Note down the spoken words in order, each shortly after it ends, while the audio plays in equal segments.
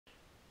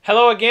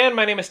Hello again,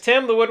 my name is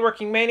Tim, the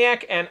Woodworking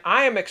Maniac, and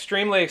I am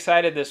extremely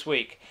excited this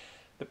week.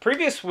 The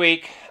previous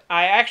week,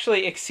 I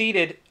actually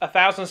exceeded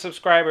 1,000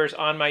 subscribers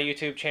on my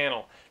YouTube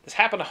channel. This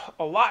happened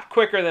a lot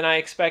quicker than I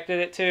expected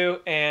it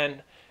to,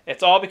 and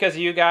it's all because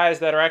of you guys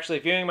that are actually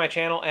viewing my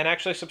channel and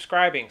actually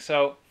subscribing,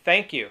 so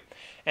thank you.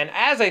 And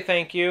as a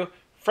thank you,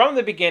 from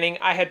the beginning,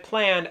 I had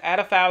planned at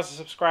 1,000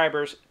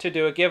 subscribers to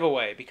do a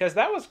giveaway, because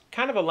that was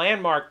kind of a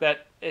landmark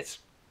that it's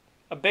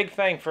a big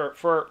thing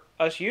for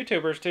us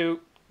YouTubers to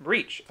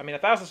reach. I mean,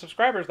 1,000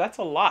 subscribers, that's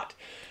a lot.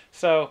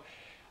 So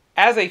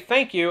as a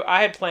thank you,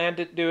 I had planned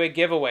to do a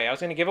giveaway. I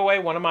was going to give away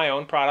one of my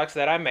own products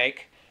that I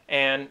make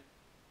and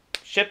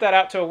ship that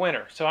out to a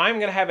winner. So I'm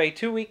going to have a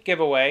 2-week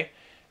giveaway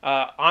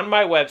on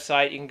my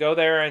website. You can go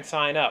there and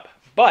sign up.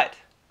 But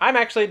I'm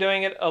actually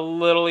doing it a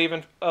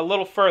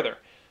little further.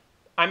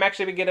 I'm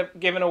actually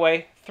giving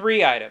away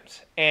 3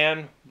 items.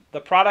 And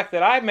the product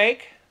that I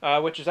make,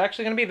 which is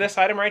actually going to be this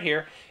item right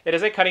here, it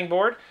is a cutting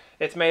board.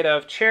 It's made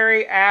of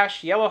cherry,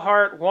 ash, yellow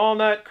heart,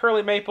 walnut,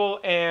 curly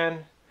maple, and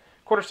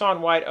quarter sawn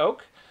white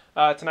oak.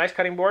 It's a nice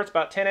cutting board. It's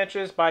about 10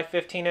 inches by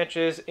 15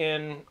 inches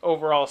in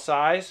overall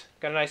size.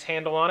 Got a nice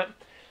handle on it.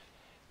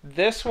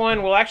 This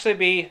one will actually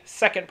be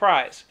second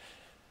prize.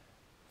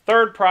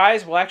 Third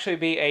prize will actually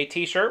be a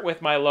t-shirt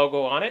with my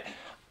logo on it.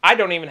 I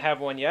don't even have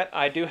one yet.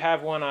 I do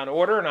have one on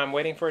order, and I'm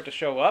waiting for it to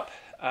show up.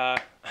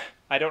 I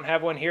don't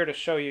have one here to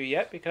show you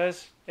yet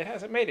because it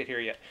hasn't made it here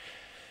yet.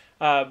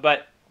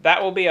 But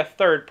that will be a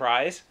third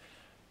prize.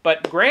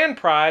 But grand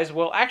prize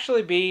will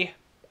actually be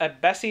a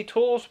Bessey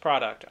Tools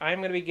product. I'm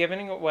going to be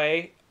giving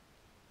away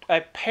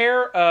a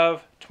pair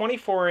of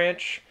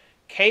 24-inch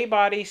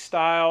K-body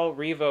style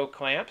Revo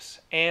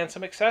clamps and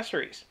some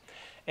accessories.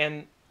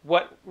 And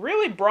what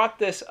really brought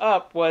this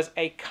up was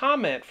a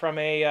comment from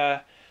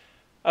a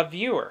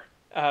viewer.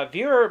 A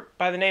viewer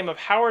by the name of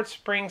Howard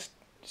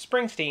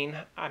Springsteen.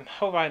 I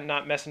hope I'm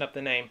not messing up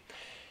the name.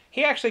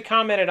 He actually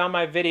commented on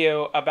my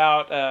video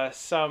about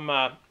some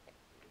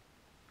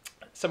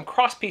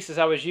cross pieces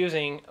I was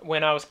using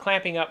when I was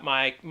clamping up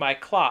my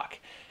clock.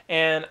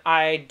 And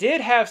I did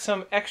have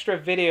some extra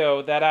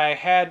video that I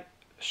had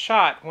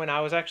shot when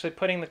I was actually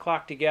putting the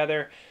clock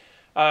together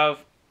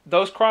of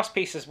those cross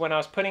pieces when I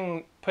was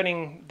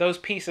putting those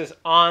pieces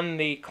on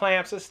the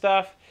clamps and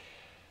stuff.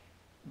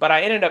 But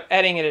I ended up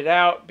editing it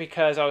out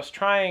because I was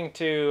trying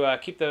to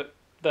keep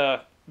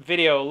the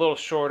video a little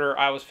shorter.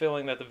 I was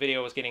feeling that the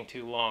video was getting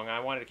too long. I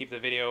wanted to keep the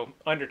video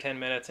under 10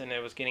 minutes and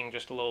it was getting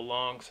just a little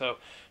long. So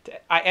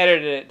I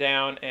edited it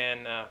down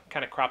and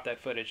kind of cropped that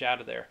footage out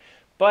of there.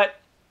 But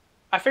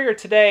I figured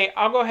today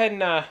I'll go ahead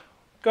and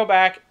go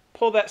back,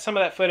 pull some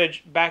of that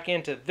footage back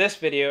into this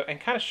video and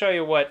kind of show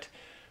you what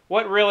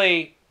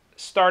really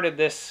started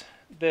this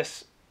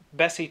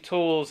Bessey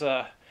Tools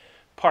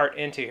part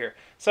into here.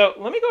 So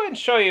let me go ahead and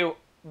show you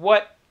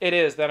what it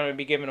is that I'm going to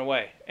be giving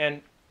away.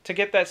 And to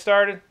get that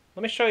started,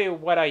 let me show you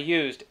what I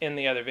used in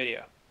the other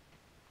video.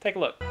 Take a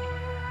look.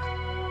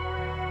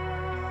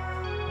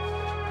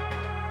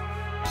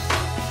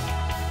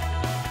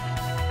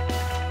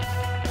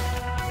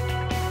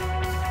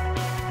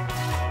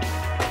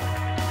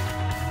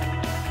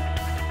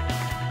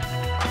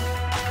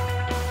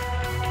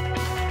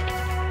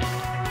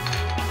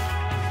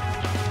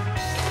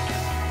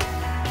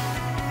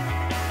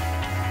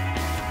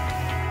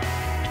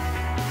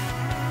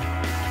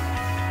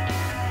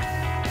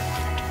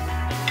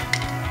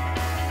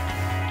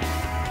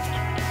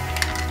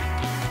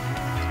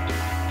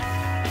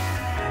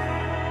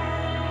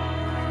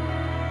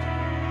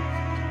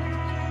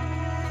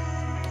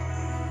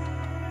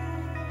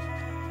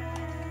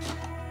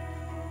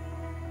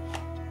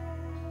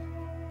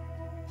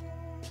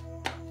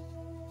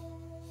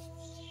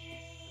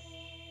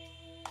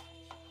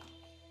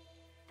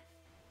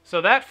 So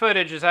that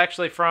footage is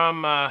actually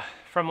from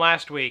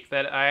last week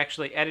that I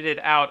actually edited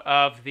out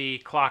of the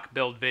clock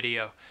build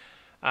video.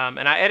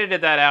 And I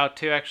edited that out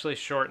to actually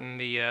shorten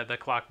the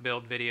clock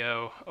build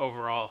video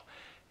overall.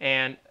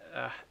 And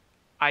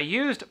I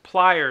used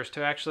pliers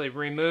to actually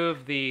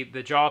remove the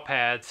jaw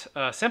pads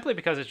simply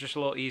because it's just a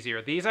little easier.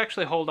 These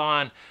actually hold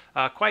on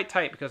quite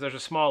tight because there's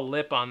a small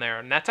lip on there.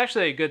 And that's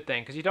actually a good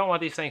thing because you don't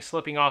want these things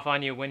slipping off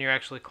on you when you're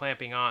actually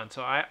clamping on.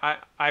 So I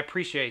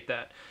appreciate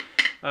that.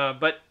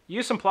 But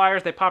use some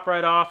pliers, they pop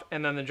right off,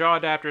 and then the jaw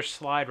adapters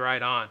slide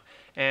right on.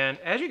 And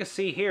as you can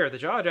see here, the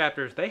jaw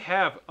adapters, they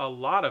have a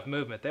lot of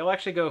movement. They'll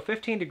actually go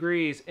 15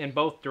 degrees in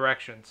both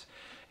directions.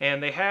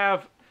 And they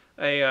have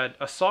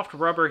a soft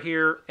rubber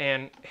here,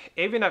 and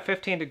even at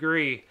 15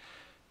 degree,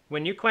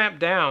 when you clamp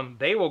down,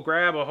 they will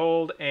grab a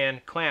hold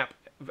and clamp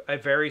a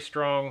very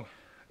strong,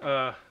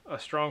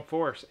 strong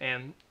force,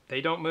 and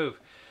they don't move.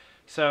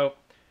 So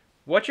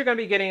what you're going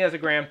to be getting as a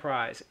grand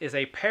prize is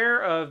a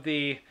pair of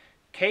the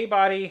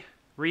K-body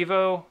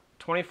Revo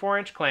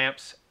 24-inch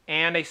clamps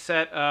and a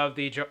set of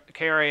the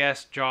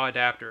KRAS jaw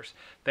adapters.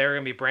 They're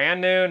going to be brand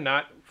new,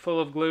 not full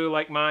of glue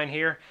like mine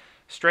here,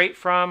 straight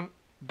from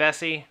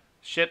Bessey,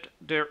 shipped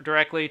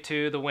directly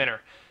to the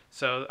winner.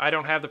 So I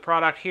don't have the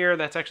product here.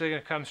 That's actually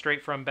going to come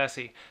straight from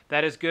Bessey.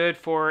 That is good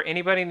for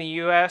anybody in the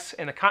U.S.,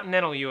 in the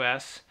continental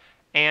U.S.,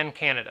 and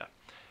Canada.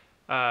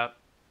 I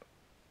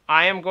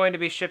am going to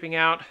be shipping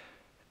out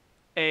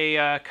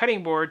a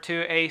cutting board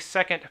to a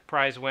second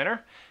prize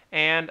winner,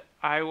 and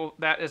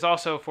that is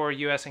also for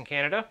US and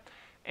Canada.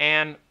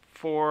 And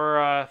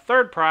for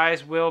third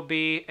prize will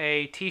be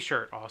a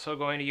t-shirt, also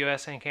going to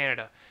US and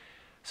Canada.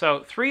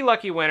 So 3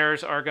 lucky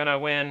winners are going to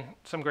win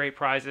some great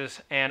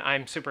prizes, and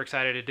I'm super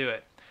excited to do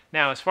it.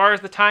 Now, as far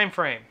as the time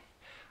frame,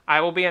 I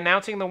will be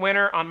announcing the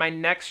winner on my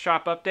next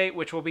shop update,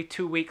 which will be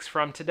 2 weeks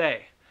from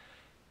today.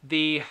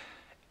 The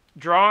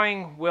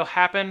drawing will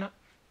happen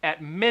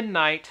at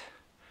midnight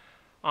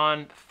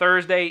on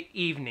Thursday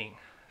evening.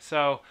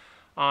 So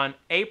on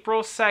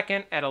April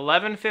 2nd at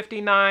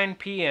 11:59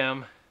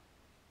 p.m.,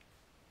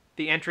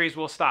 the entries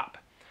will stop.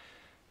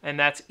 And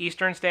that's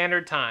Eastern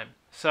Standard Time.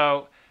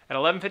 So at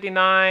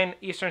 11:59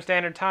 Eastern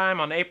Standard Time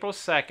on April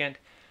 2nd,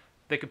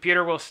 the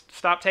computer will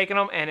stop taking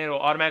them, and it will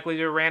automatically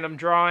do a random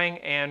drawing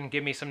and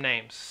give me some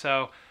names.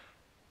 So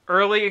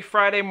early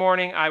Friday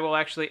morning, I will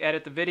actually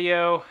edit the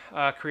video,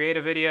 create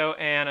a video,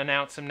 and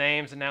announce some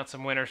names, announce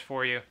some winners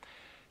for you.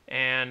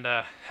 And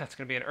that's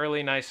going to be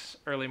an nice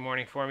early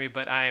morning for me,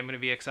 but I am going to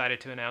be excited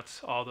to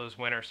announce all those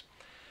winners.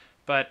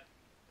 But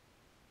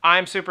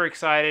I'm super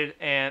excited,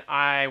 and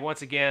I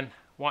once again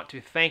want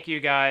to thank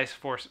you guys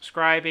for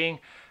subscribing.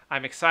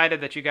 I'm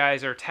excited that you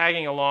guys are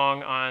tagging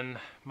along on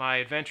my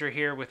adventure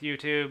here with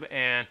YouTube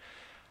and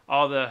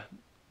all the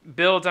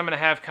builds I'm going to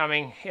have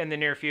coming in the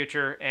near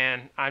future,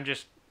 and I'm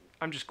just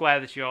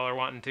glad that you all are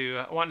wanting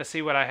to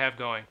see what I have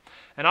going.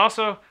 And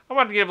also, I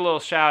wanted to give a little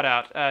shout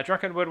out.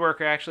 Drunken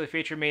Woodworker actually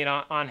featured me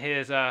on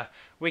his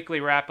weekly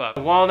wrap up.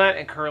 Walnut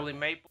and curly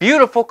maple.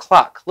 Beautiful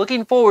clock.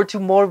 Looking forward to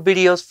more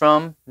videos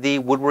from the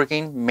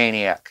Woodworking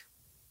Maniac.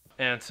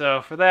 And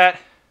so for that,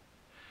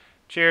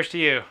 cheers to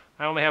you.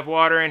 I only have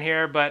water in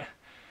here, but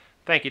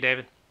thank you,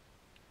 David.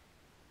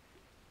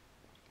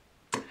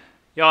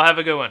 Y'all have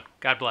a good one.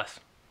 God bless.